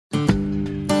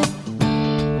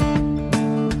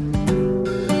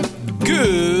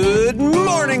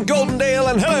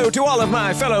and hello to all of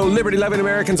my fellow liberty-loving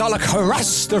Americans all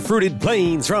across the fruited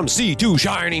plains from sea to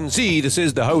shining sea. This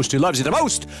is the host who loves you the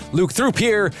most, Luke Throop,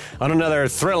 here on another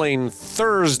thrilling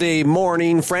Thursday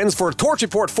morning, friends, for Torch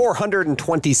Report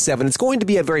 427. It's going to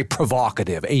be a very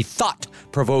provocative, a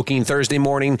thought-provoking Thursday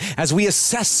morning as we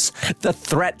assess the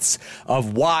threats of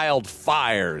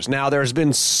wildfires. Now, there's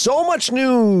been so much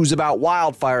news about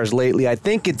wildfires lately. I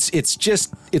think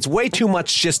it's way too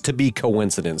much just to be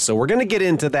coincidence. So we're going to get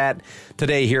into that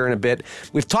today here in a bit.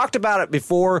 We've talked about it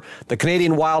before, the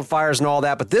Canadian wildfires and all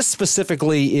that, but this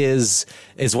specifically is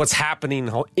what's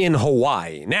happening in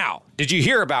Hawaii. Now, did you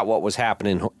hear about what was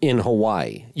happening in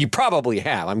Hawaii? You probably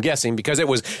have, I'm guessing, because it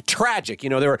was tragic. You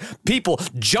know, there were people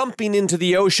jumping into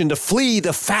the ocean to flee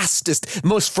the fastest,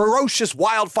 most ferocious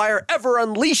wildfire ever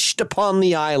unleashed upon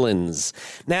the islands.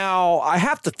 Now, I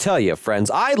have to tell you, friends,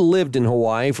 I lived in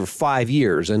Hawaii for 5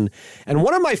 years, and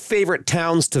one of my favorite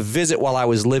towns to visit while I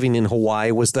was living in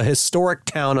Hawaii was the historic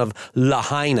town of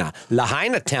Lahaina.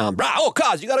 Lahaina town. Oh,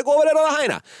 cuz, you got to go over there to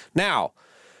Lahaina. Now,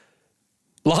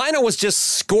 Lahaina was just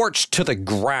scorched to the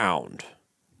ground.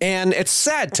 And it's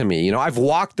sad to me. You know, I've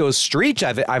walked those streets.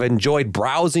 I've enjoyed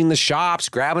browsing the shops,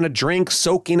 grabbing a drink,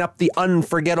 soaking up the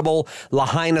unforgettable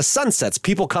Lahaina sunsets.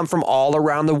 People come from all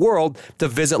around the world to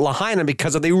visit Lahaina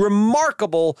because of the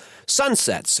remarkable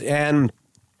sunsets. And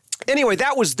anyway,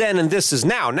 that was then and this is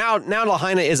now. Now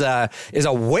Lahaina is a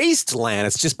wasteland.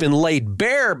 It's just been laid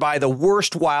bare by the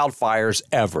worst wildfires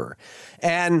ever.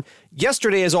 And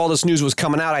yesterday, as all this news was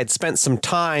coming out, I'd spent some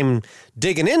time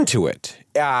digging into it.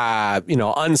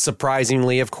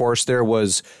 Unsurprisingly, of course, there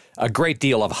was a great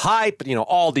deal of hype,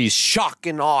 all these shock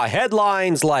and awe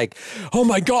headlines like, oh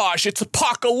my gosh, it's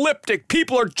apocalyptic.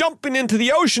 People are jumping into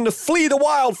the ocean to flee the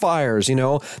wildfires.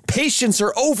 Patients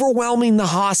are overwhelming the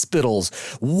hospitals.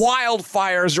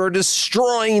 Wildfires are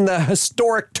destroying the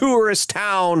historic tourist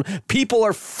town. People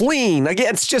are fleeing.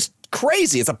 Again, it's just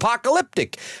crazy. It's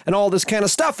apocalyptic and all this kind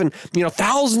of stuff. And,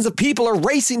 thousands of people are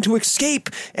racing to escape.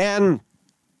 And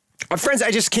friends,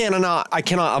 I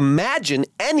cannot imagine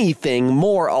anything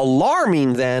more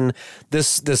alarming than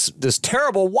this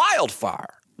terrible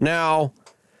wildfire. Now,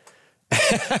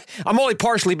 I'm only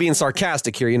partially being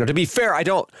sarcastic here. To be fair, I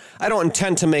don't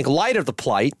intend to make light of the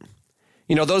plight.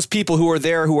 Those people who are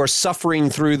there, who are suffering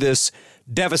through this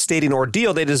devastating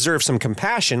ordeal, they deserve some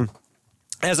compassion.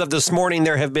 As of this morning,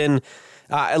 there have been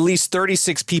at least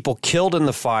 36 people killed in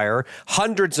the fire.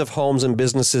 Hundreds of homes and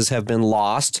businesses have been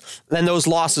lost, and those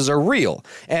losses are real,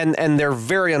 and they're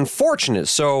very unfortunate.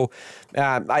 So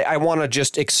I want to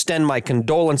just extend my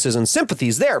condolences and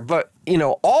sympathies there. But,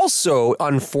 also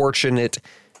unfortunate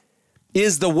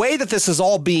is the way that this is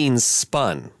all being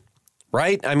spun.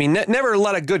 Right? I mean, never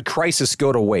let a good crisis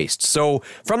go to waste. So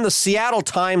from the Seattle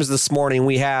Times this morning,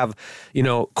 we have,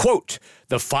 quote,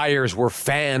 the fires were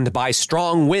fanned by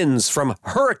strong winds from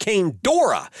Hurricane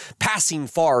Dora passing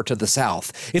far to the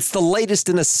south. It's the latest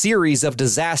in a series of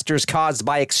disasters caused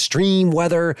by extreme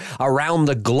weather around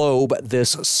the globe this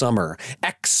summer.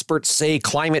 Experts say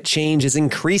climate change is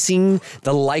increasing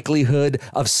the likelihood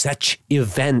of such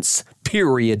events.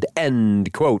 Period.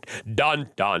 End quote. Dun,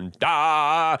 dun,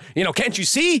 da. Can't you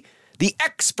see? The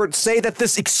experts say that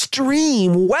this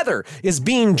extreme weather is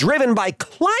being driven by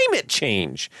climate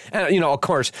change. Of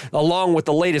course, along with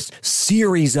the latest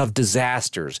series of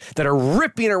disasters that are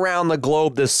ripping around the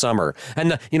globe this summer.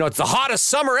 And, it's the hottest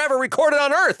summer ever recorded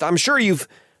on Earth. I'm sure you've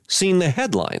seen the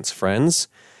headlines, friends.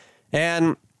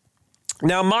 And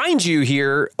now, mind you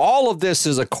here, all of this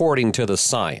is according to the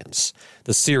science.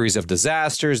 The series of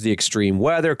disasters, the extreme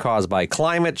weather caused by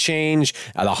climate change,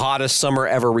 the hottest summer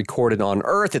ever recorded on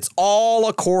Earth. It's all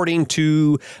according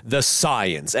to the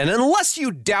science. And unless you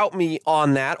doubt me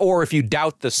on that, or if you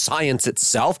doubt the science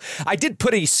itself, I did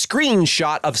put a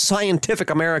screenshot of Scientific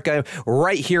America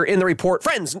right here in the report.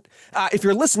 Friends, if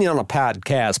you're listening on a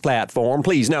podcast platform,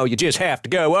 please know you just have to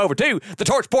go over to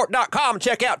thetorchport.com and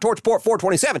check out Torchport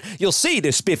 427. You'll see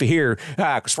this spiffy here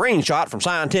screenshot from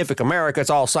Scientific America.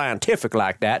 It's all scientific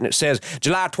like that, and it says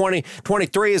July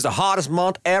 2023 is the hottest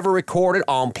month ever recorded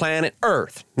on planet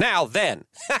Earth. Now then,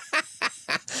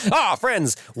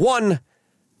 friends, one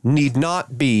need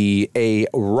not be a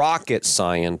rocket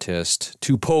scientist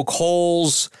to poke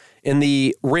holes in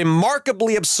the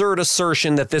remarkably absurd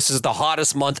assertion that this is the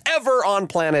hottest month ever on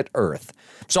planet Earth.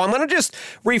 So I'm going to just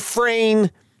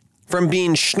refrain from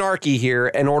being snarky here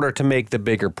in order to make the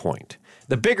bigger point.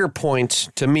 The bigger point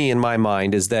to me in my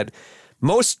mind is that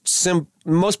most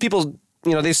people,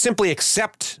 they simply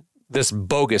accept this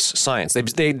bogus science.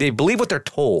 They believe what they're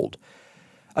told.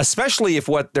 especially if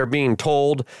what they're being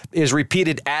told is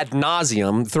repeated ad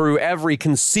nauseum through every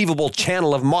conceivable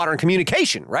channel of modern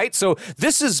communication, right? So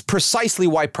this is precisely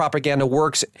why propaganda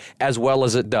works as well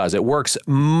as it does. It works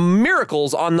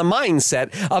miracles on the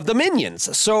mindset of the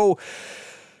minions. So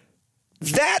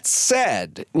that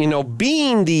said,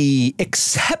 being the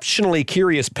exceptionally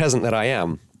curious peasant that I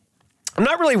am, I'm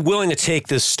not really willing to take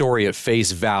this story at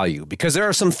face value because there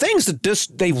are some things that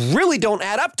they really don't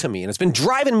add up to me, and it's been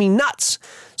driving me nuts.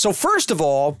 So first of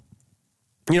all,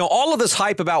 all of this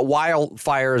hype about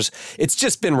wildfires, it's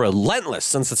just been relentless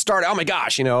since it started. Oh my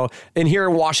gosh, in here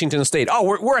in Washington State,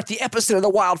 we're at the epicenter of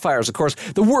the wildfires. Of course,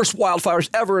 the worst wildfires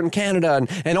ever in Canada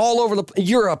and all over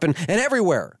Europe and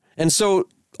everywhere. And so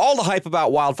all the hype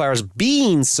about wildfires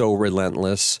being so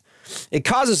relentless, it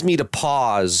causes me to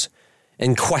pause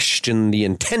and question the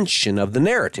intention of the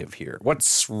narrative here.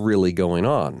 What's really going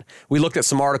on? We looked at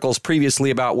some articles previously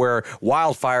about where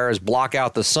wildfires block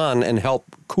out the sun and help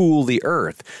cool the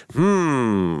earth.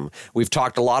 We've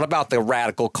talked a lot about the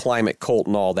radical climate cult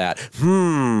and all that.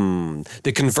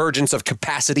 The convergence of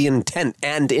capacity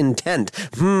and intent.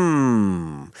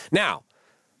 Now,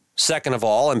 second of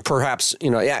all, and perhaps,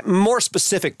 more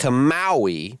specific to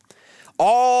Maui,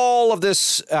 all of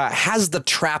this has the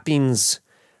trappings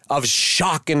of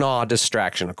shock and awe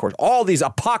distraction. Of course, all these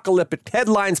apocalyptic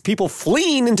headlines, people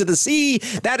fleeing into the sea,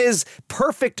 that is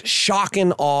perfect shock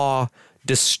and awe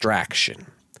distraction.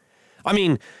 I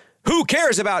mean, who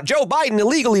cares about Joe Biden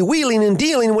illegally wheeling and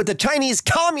dealing with the Chinese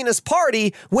Communist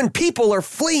Party when people are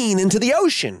fleeing into the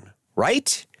ocean,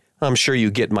 right? I'm sure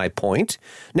you get my point.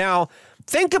 Now,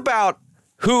 think about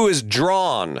who is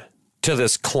drawn to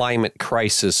this climate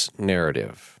crisis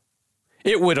narrative.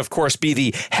 It would, of course, be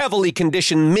the heavily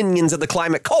conditioned minions of the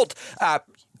climate cult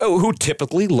who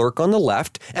typically lurk on the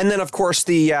left. And then, of course,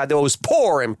 those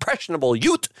poor, impressionable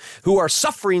youth who are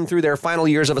suffering through their final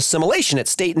years of assimilation at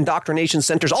state indoctrination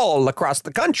centers all across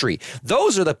the country.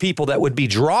 Those are the people that would be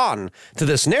drawn to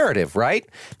this narrative, right?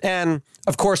 And,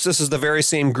 of course, this is the very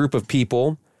same group of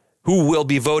people who will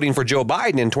be voting for Joe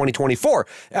Biden in 2024.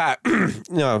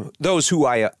 Those who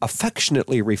I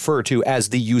affectionately refer to as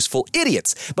the useful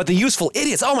idiots. But the useful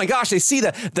idiots, oh my gosh, they see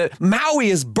the Maui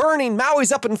is burning,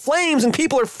 Maui's up in flames, and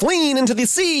people are fleeing into the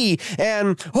sea.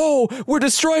 And, we're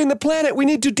destroying the planet. We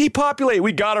need to depopulate.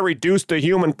 We got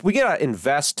to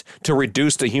invest to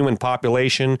reduce the human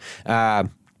population.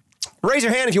 Raise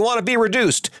your hand if you want to be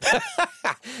reduced.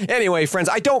 Anyway, friends,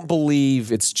 I don't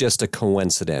believe it's just a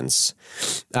coincidence,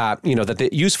 that the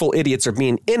useful idiots are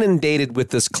being inundated with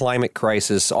this climate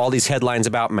crisis, all these headlines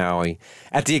about Maui,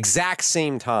 at the exact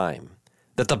same time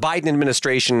that the Biden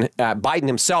administration, Biden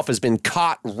himself has been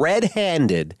caught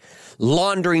red-handed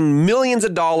laundering millions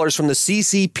of dollars from the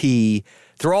CCP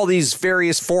through all these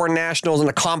various foreign nationals and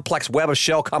a complex web of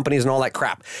shell companies and all that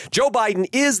crap. Joe Biden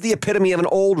is the epitome of an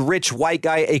old, rich, white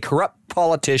guy, a corrupt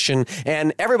politician,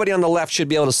 and everybody on the left should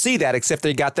be able to see that, except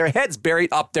they got their heads buried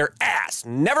up their ass.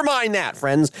 Never mind that,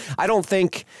 friends. I don't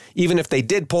think even if they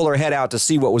did pull their head out to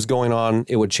see what was going on,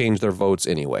 it would change their votes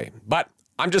anyway. But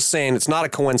I'm just saying it's not a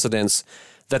coincidence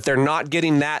that they're not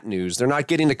getting that news. They're not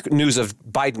getting the news of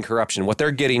Biden corruption. What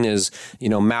they're getting is,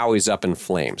 Maui's up in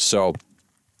flames. So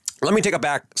let me take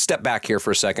a step back here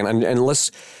for a second, and let's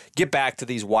get back to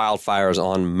these wildfires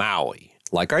on Maui.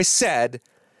 Like I said,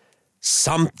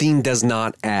 something does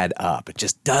not add up. It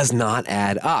just does not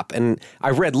add up. And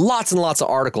I read lots and lots of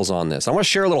articles on this. I want to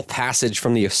share a little passage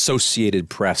from the Associated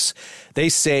Press. They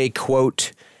say,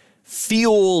 quote,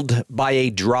 "Fueled by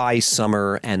a dry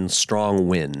summer and strong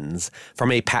winds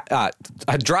from a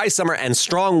dry summer and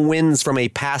strong winds from a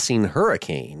passing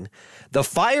hurricane, the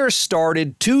fire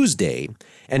started Tuesday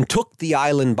and took the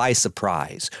island by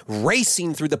surprise,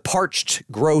 racing through the parched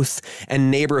growth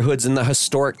and neighborhoods in the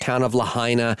historic town of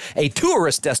Lahaina, a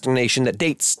tourist destination that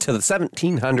dates to the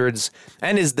 1700s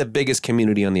and is the biggest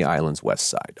community on the island's west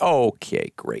side."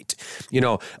 Okay, great.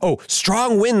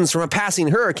 Strong winds from a passing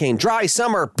hurricane, dry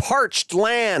summer, parched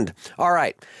land. All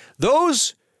right,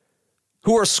 those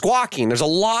who are squawking, there's a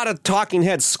lot of talking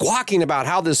heads squawking about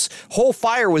how this whole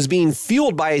fire was being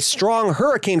fueled by a strong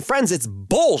hurricane. Friends, it's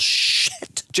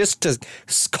bullshit, just to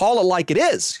call it like it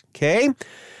is, okay?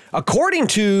 According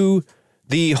to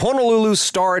the Honolulu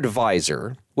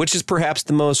Star-Advisor, which is perhaps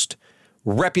the most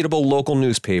reputable local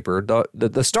newspaper,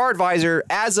 the Star-Advisor,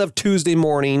 as of Tuesday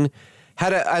morning,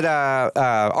 had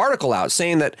a article out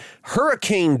saying that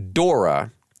Hurricane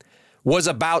Dora was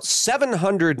about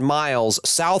 700 miles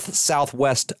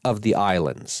south-southwest of the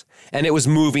islands, and it was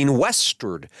moving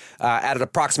westward at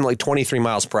approximately 23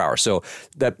 miles per hour. So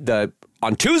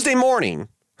on Tuesday morning,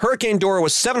 Hurricane Dora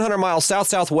was 700 miles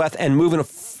south-southwest and moving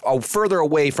further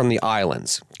away from the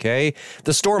islands, okay?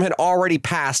 The storm had already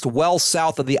passed well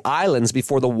south of the islands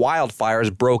before the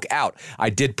wildfires broke out.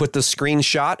 I did put the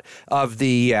screenshot of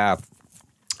the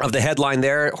headline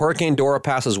there. Hurricane Dora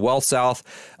passes well south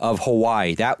of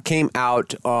Hawaii. That came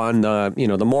out on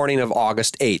the morning of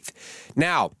August 8th.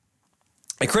 Now,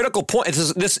 a critical point.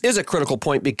 This is a critical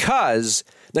point because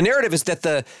the narrative is that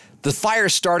the fire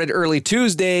started early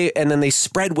Tuesday and then they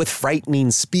spread with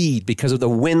frightening speed because of the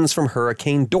winds from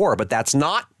Hurricane Dora. But that's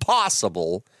not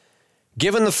possible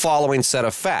given the following set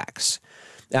of facts.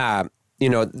 And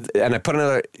I put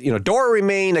another, Dora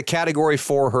remained a Category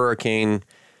 4 hurricane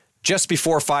just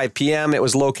before 5 p.m. It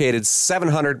was located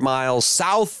 700 miles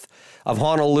south of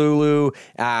Honolulu.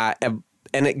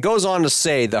 And it goes on to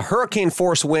say the hurricane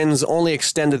force winds only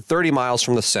extended 30 miles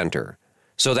from the center.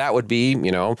 So that would be,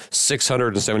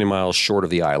 670 miles short of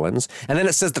the islands. And then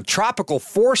it says the tropical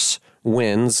force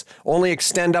winds only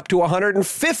extend up to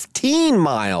 115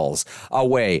 miles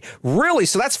away. Really?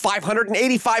 So that's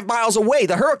 585 miles away.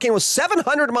 The hurricane was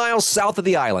 700 miles south of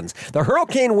the islands. The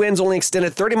hurricane winds only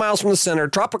extended 30 miles from the center.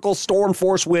 Tropical storm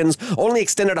force winds only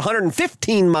extended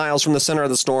 115 miles from the center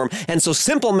of the storm. And so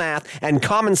simple math and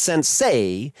common sense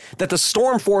say that the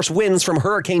storm force winds from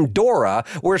Hurricane Dora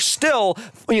were still,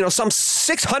 some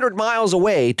 600 miles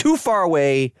away, too far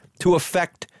away to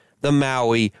affect the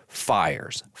Maui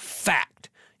fires. Fact.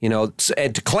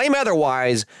 And to claim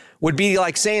otherwise would be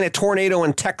like saying a tornado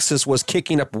in Texas was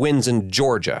kicking up winds in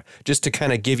Georgia, just to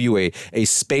kind of give you a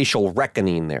spatial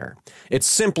reckoning there. It's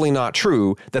simply not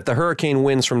true that the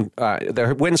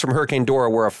winds from Hurricane Dora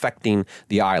were affecting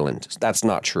the island. That's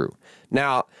not true.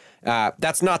 Now,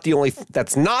 that's not the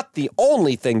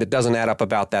only thing that doesn't add up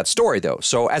about that story, though.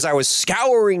 So as I was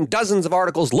scouring dozens of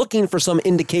articles looking for some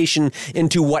indication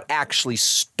into what actually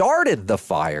started the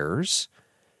fires,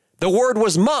 the word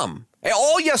was mum.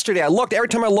 All yesterday I looked. Every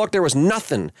time I looked, there was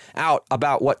nothing out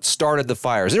about what started the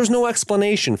fires. There was no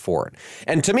explanation for it.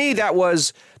 And to me, that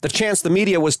was the chance the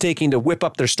media was taking to whip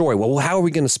up their story. Well, how are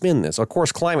we going to spin this? Of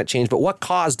course, climate change, but what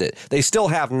caused it? They still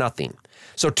have nothing.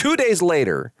 So 2 days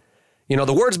later,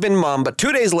 the word's been mum, but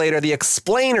 2 days later, the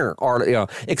explainer,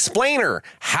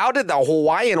 how did the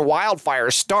Hawaiian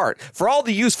wildfires start? For all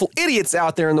the useful idiots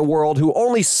out there in the world who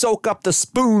only soak up the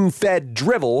spoon-fed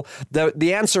drivel,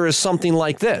 the answer is something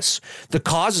like this. The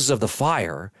causes of the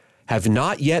fire have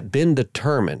not yet been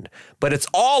determined, but it's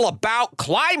all about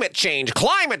climate change,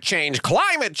 climate change,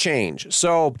 climate change.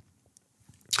 So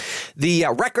the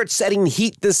record-setting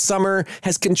heat this summer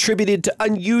has contributed to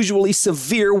unusually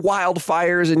severe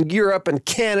wildfires in Europe and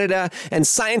Canada, and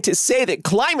scientists say that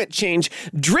climate change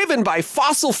driven by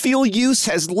fossil fuel use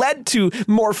has led to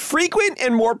more frequent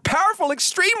and more powerful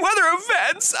extreme weather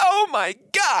events. Oh my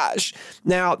gosh!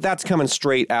 Now, that's coming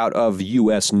straight out of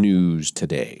U.S. News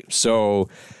Today. So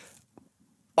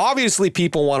obviously,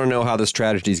 people want to know how this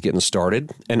tragedy is getting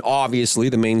started, and obviously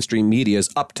the mainstream media is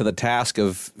up to the task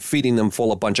of feeding them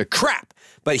full of a bunch of crap.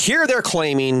 But here they're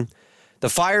claiming the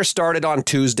fire started on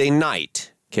Tuesday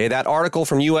night. Okay, that article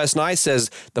from US Night says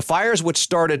the fires which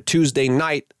started Tuesday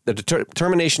night, the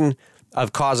determination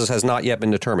of causes has not yet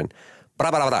been determined.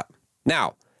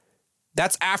 Now,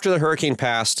 that's after the hurricane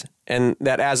passed, and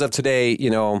that as of today,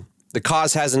 the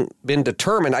cause hasn't been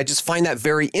determined. I just find that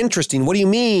very interesting. What do you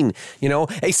mean?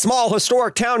 A small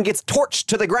historic town gets torched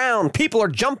to the ground. People are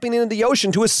jumping into the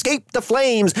ocean to escape the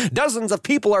flames. Dozens of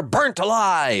people are burnt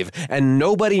alive. And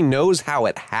nobody knows how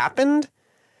it happened?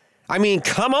 I mean,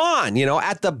 come on.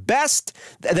 At the best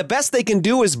they can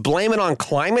do is blame it on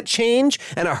climate change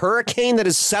and a hurricane that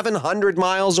is 700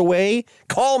 miles away.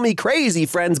 Call me crazy,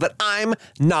 friends, but I'm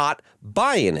not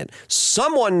buying it.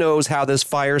 Someone knows how this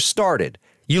fire started.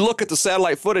 You look at the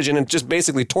satellite footage and it just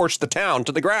basically torched the town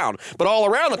to the ground. But all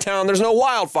around the town, there's no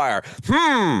wildfire.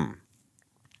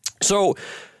 So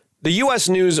the U.S.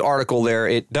 News article there,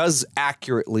 it does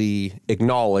accurately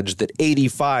acknowledge that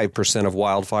 85% of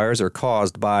wildfires are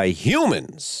caused by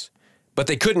humans. But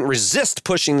they couldn't resist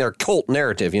pushing their cult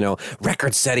narrative,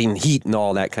 record-setting heat and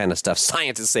all that kind of stuff.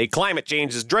 Scientists say climate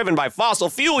change is driven by fossil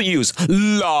fuel use.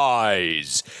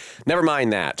 Lies. Never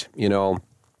mind that,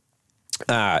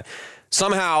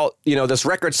 Somehow, this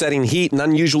record-setting heat and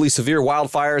unusually severe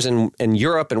wildfires in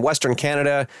Europe and Western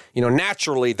Canada,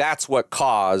 naturally that's what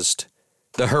caused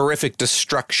the horrific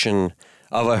destruction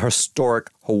of a historic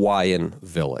Hawaiian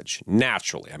village.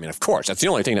 Naturally. I mean, of course, that's the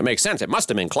only thing that makes sense. It must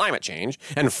have been climate change.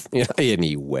 And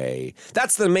anyway,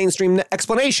 that's the mainstream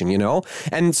explanation,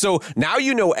 And so now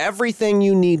you know everything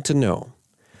you need to know.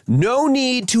 no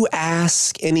need to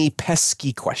ask any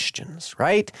pesky questions,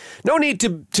 right? No need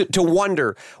to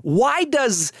wonder, why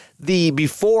does the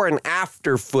before and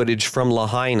after footage from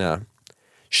Lahaina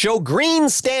show green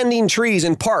standing trees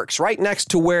in parks right next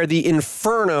to where the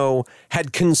inferno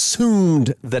had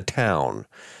consumed the town?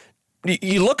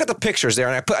 You look at the pictures there,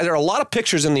 and there are a lot of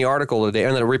pictures in the article today,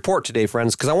 and the report today,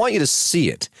 friends, because I want you to see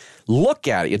it. Look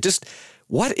at it.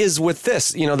 What is with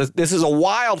this? This is a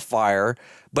wildfire,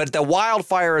 but the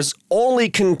wildfire is only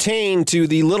contained to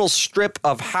the little strip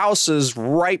of houses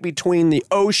right between the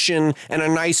ocean and a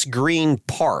nice green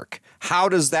park. How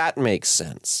does that make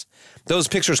sense? Those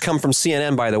pictures come from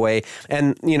CNN, by the way,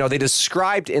 and, they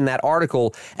described in that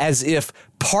article as if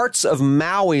parts of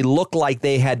Maui look like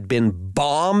they had been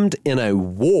bombed in a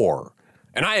war.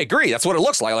 And I agree. That's what it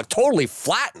looks like totally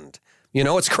flattened.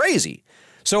 It's crazy.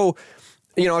 So,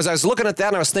 as I was looking at that,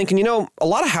 and I was thinking, a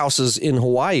lot of houses in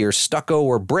Hawaii are stucco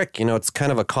or brick. It's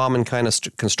kind of a common kind of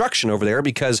construction over there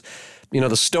because,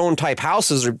 the stone-type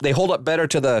houses, they hold up better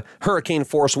to the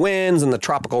hurricane-force winds and the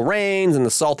tropical rains and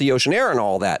the salty ocean air and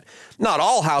all that. Not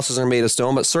all houses are made of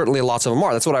stone, but certainly lots of them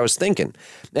are. That's what I was thinking.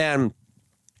 And,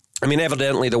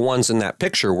 evidently the ones in that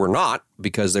picture were not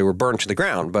because they were burned to the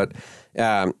ground. But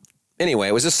anyway,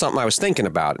 it was just something I was thinking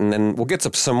about. And then we'll get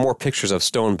to some more pictures of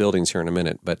stone buildings here in a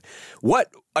minute. But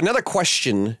another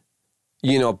question,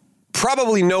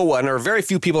 probably no one or very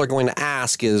few people are going to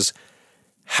ask is,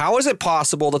 how is it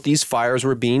possible that these fires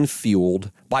were being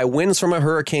fueled by winds from a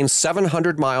hurricane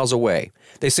 700 miles away?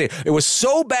 They say it was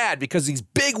so bad because these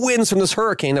big winds from this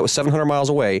hurricane that was 700 miles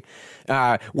away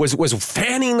was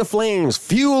fanning the flames,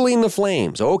 fueling the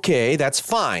flames. Okay, that's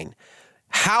fine.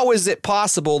 How is it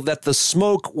possible that the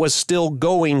smoke was still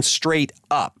going straight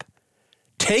up?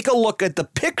 Take a look at the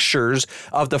pictures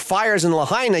of the fires in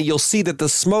Lahaina. You'll see that the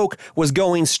smoke was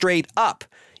going straight up,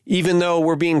 even though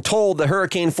we're being told the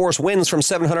hurricane-force winds from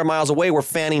 700 miles away were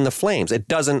fanning the flames. It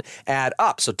doesn't add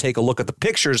up. So take a look at the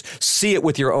pictures. See it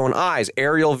with your own eyes.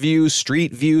 Aerial view,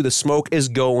 street view, the smoke is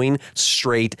going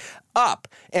straight up.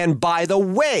 And by the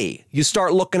way, you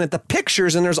start looking at the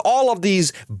pictures, and there's all of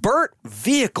these burnt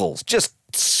vehicles just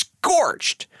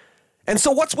scorched. And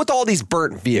so what's with all these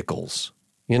burnt vehicles?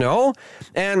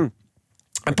 And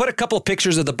I put a couple of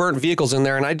pictures of the burnt vehicles in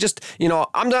there, and I just,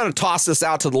 I'm going to toss this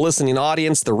out to the listening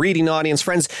audience, the reading audience.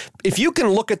 Friends, if you can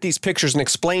look at these pictures and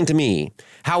explain to me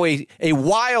how a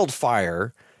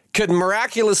wildfire could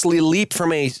miraculously leap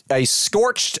from a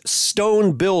scorched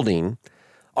stone building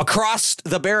across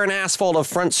the barren asphalt of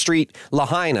Front Street,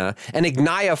 Lahaina, and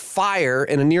ignite a fire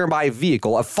in a nearby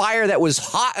vehicle, a fire that was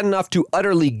hot enough to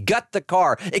utterly gut the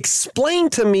car. Explain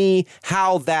to me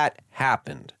how that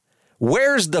happened.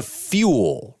 Where's the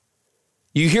fuel?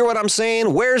 You hear what I'm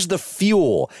saying? Where's the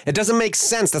fuel? It doesn't make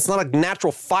sense. That's not a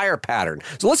natural fire pattern.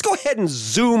 So let's go ahead and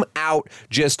zoom out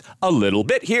just a little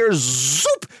bit here.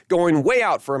 Zoop! Going way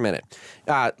out for a minute.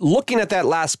 Looking at that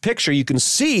last picture, you can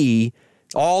see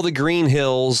all the green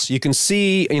hills. You can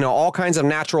see, all kinds of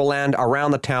natural land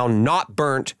around the town not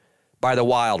burnt by the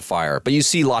wildfire. But you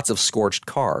see lots of scorched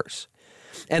cars.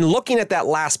 And looking at that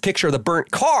last picture of the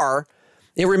burnt car,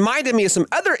 it reminded me of some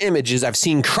other images I've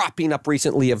seen cropping up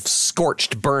recently of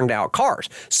scorched, burned out cars,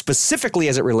 specifically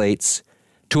as it relates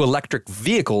to electric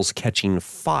vehicles catching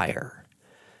fire.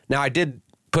 Now, I did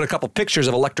put a couple pictures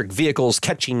of electric vehicles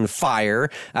catching fire.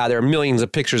 There are millions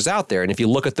of pictures out there. And if you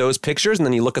look at those pictures and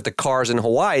then you look at the cars in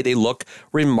Hawaii, they look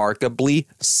remarkably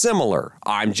similar.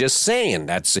 I'm just saying,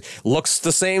 looks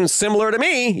the same, similar to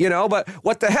me, but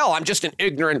what the hell? I'm just an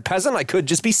ignorant peasant. I could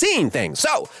just be seeing things.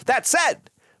 So, that said,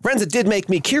 friends, it did make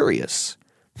me curious.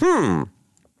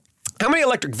 How many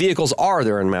electric vehicles are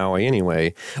there in Maui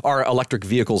anyway? Are electric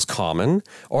vehicles common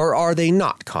or are they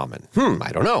not common?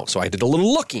 I don't know. So I did a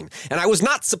little looking, and I was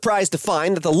not surprised to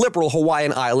find that the liberal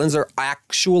Hawaiian Islands are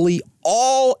actually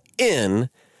all in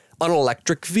on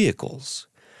electric vehicles.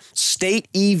 State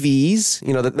EVs,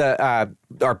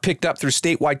 are picked up through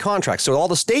statewide contracts. So all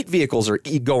the state vehicles are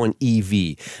going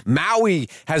EV. Maui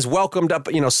has welcomed up,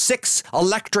 6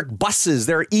 electric buses.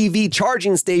 There are EV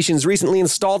charging stations recently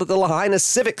installed at the Lahaina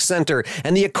Civic Center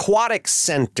and the Aquatic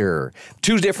Center.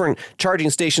 2 different charging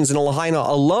stations in Lahaina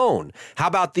alone. How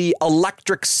about the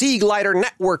electric sea glider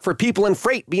network for people and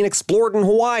freight being explored in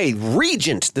Hawaii?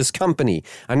 Regent, this company,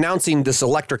 announcing this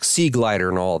electric sea glider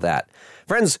and all that.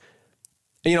 Friends,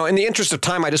 in the interest of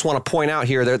time, I just want to point out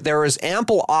here that there is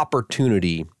ample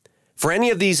opportunity for any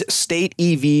of these state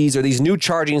EVs or these new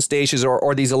charging stations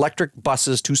or these electric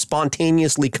buses to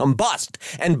spontaneously combust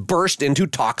and burst into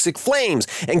toxic flames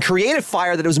and create a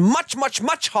fire that is much, much,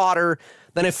 much hotter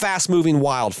than a fast-moving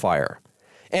wildfire.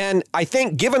 And I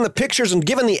think given the pictures and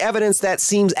given the evidence, that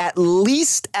seems at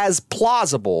least as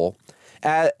plausible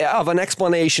of an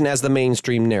explanation as the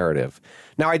mainstream narrative.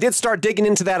 Now, I did start digging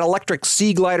into that electric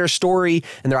sea glider story,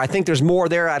 and I think there's more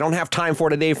there. I don't have time for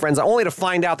today, friends, only to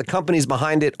find out the companies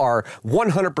behind it are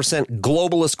 100%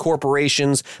 globalist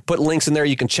corporations. Put links in there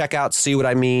you can check out, see what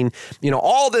I mean.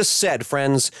 All this said,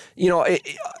 friends,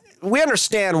 we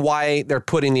understand why they're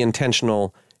putting the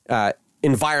intentional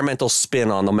environmental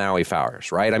spin on the Maui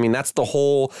fires, right? I mean, that's the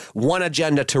whole one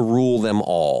agenda to rule them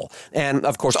all. And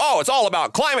of course, it's all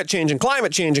about climate change and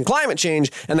climate change and climate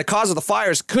change. And the cause of the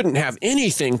fires couldn't have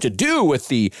anything to do with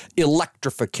the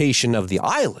electrification of the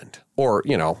island. Or,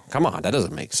 come on, that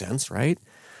doesn't make sense, right?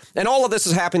 And all of this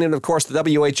is happening, and of course, the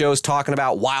WHO is talking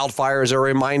about wildfires, a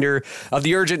reminder of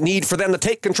the urgent need for them to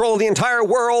take control of the entire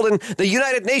world. And the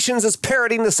United Nations is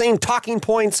parroting the same talking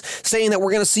points, saying that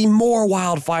we're going to see more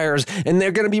wildfires, and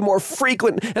they're going to be more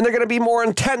frequent, and they're going to be more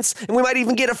intense, and we might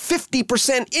even get a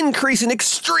 50% increase in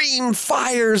extreme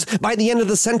fires by the end of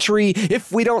the century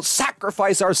if we don't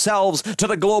sacrifice ourselves to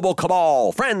the global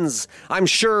cabal. Friends, I'm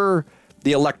sure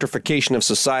the electrification of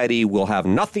society will have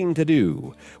nothing to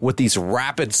do with these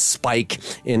rapid spike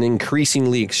in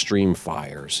increasingly extreme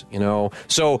fires,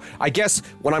 So I guess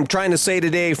what I'm trying to say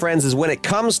today, friends, is when it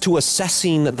comes to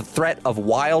assessing the threat of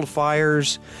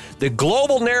wildfires, the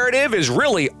global narrative is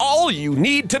really all you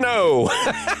need to know.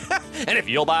 And if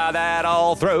you'll buy that,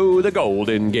 I'll throw the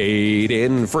Golden Gate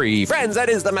in free. Friends, that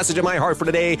is the message of my heart for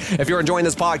today. If you're enjoying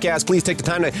this podcast, please take the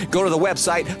time to go to the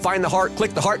website, find the heart,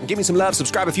 click the heart, and give me some love.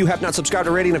 Subscribe if you have not subscribed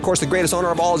already. And of course, the greatest honor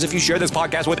of all is if you share this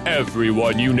podcast with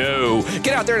everyone you know.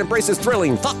 Get out there and embrace this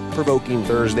thrilling, thought-provoking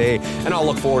Thursday. And I'll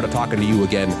look forward to talking to you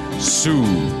again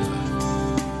soon.